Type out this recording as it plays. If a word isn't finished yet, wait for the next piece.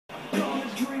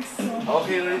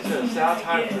Okay, ladies and gentlemen, it's now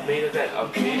time for the main event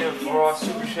of JWF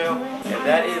Super Show, and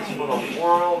that is for the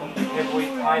World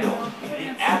Heavyweight title.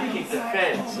 The Advocate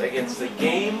defends against the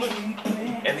Game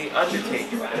and the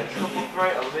Undertaker in a triple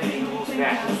threat eliminating rules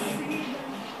match.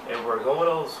 And we're going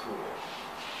old school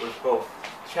with both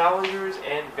challengers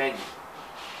and venue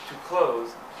to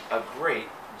close a great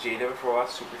JWF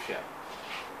Super Show.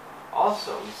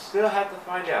 Also, we still have to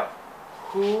find out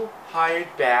who hired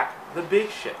back the Big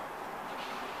Show.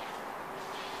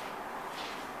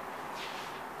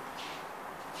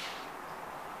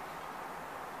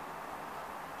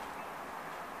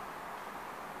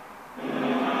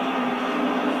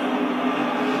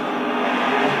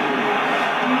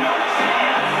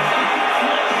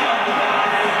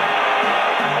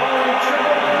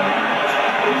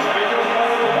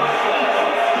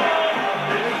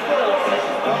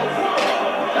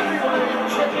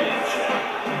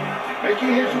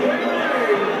 Making his way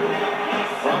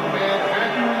from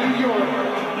Manhattan, New York,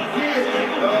 he is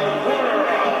the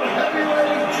World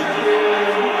Heavyweight Champion,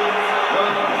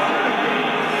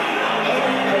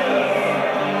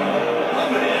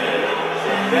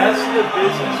 The best in the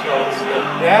business, folks. The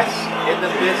best in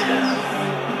the business.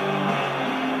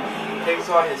 Takes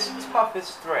on his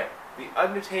toughest threat, the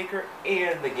Undertaker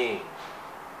and the Game.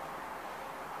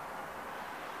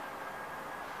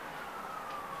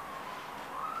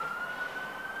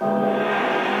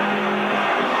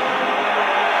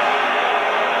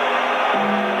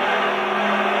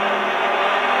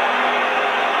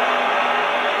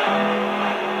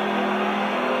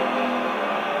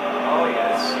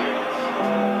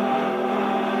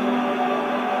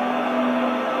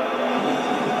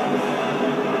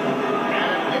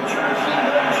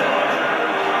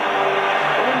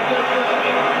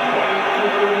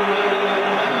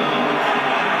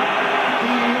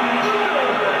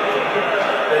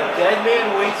 Dead man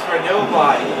waits for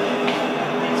nobody.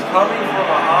 He's coming from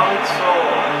Muhammad's soul.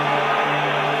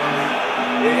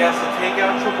 If he has to take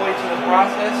out Triple H in the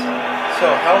process, so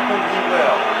help him he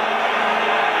will.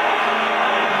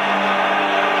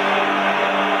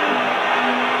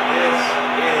 This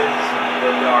is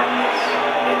the darkness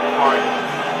incarnate.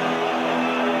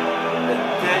 The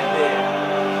dead man.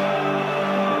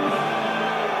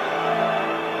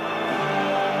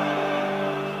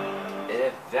 And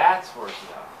if that's worth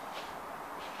enough,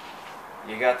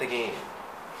 you got the Game.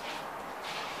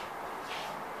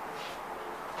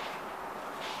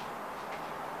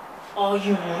 Are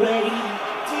you ready?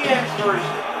 DX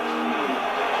version.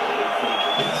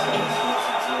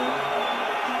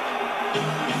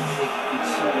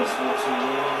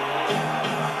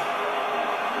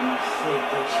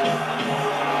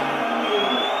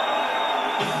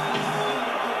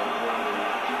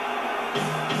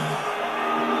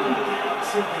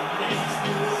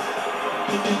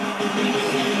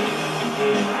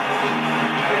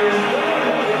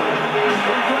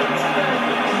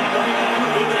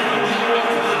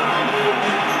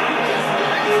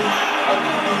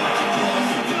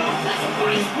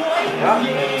 Yep,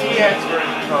 TX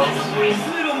version, folks.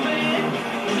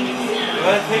 You're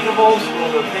gonna take them old school,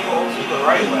 they'll take them old school the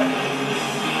right way.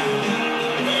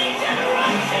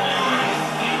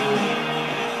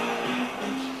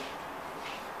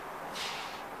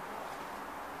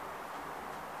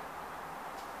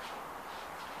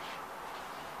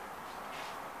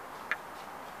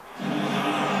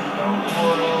 The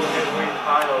World Heavyweight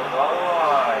title on the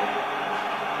line.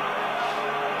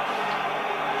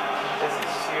 This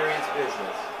is serious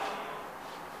business.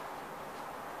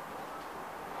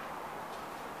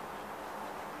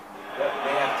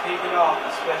 They have taken off the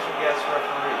special guest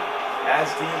referee, as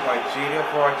deemed by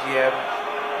JWF GM,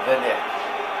 the Nick.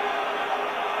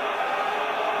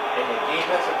 And the Game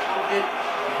has approved it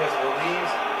because it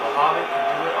believes Muhammad can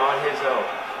do it on his own.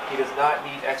 He does not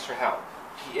need extra help.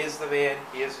 He is the man,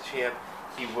 he is the champ,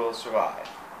 he will survive.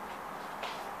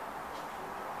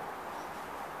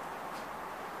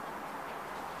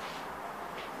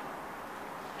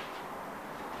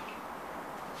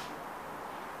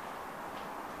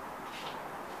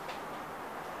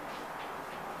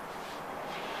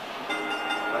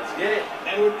 Let's get it.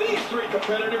 And with these three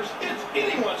competitors, it's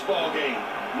anyone's ball game.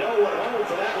 No one home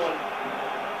for that one.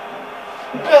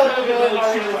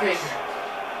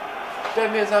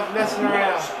 That man's not messing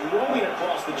around. Rolling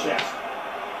across the chest.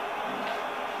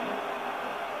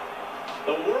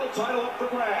 The world title up for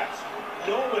grabs.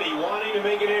 Nobody wanting to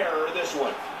make an error in this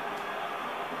one.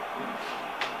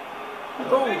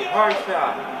 Oh, hard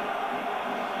shot.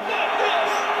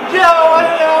 Yo, I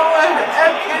don't know.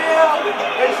 MKO.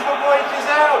 And Triple H is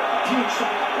out.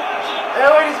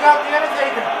 Oh, and he's got the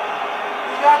Undertaker.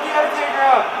 He's got the Undertaker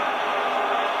up.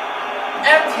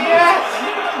 MTS!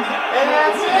 And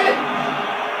that's it!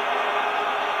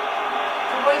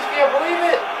 Triple H can't believe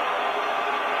it!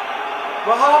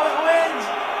 Muhammad wins!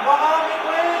 Muhammad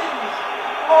wins!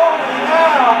 Holy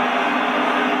cow!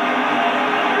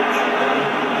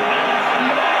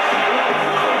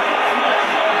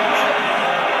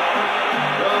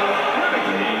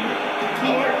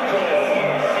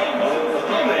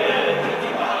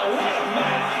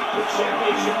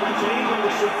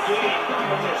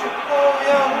 Oh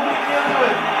yeah, who are we dealing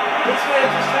with? This man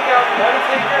just took out the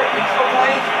Undertaker and Triple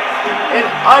H in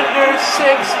under 6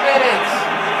 minutes.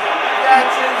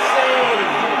 That's insane.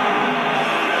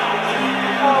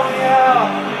 Oh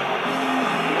yeah.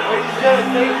 Ladies and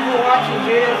gentlemen, thank you for watching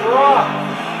JWF Raw.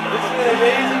 This is an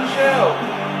amazing show.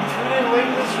 Tune in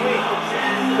later this week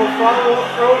for follow-up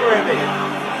programming.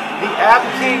 The App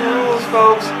King rules,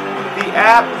 folks. The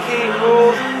App King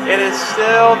rules. It is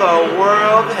still the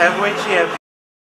World Heavyweight Champion.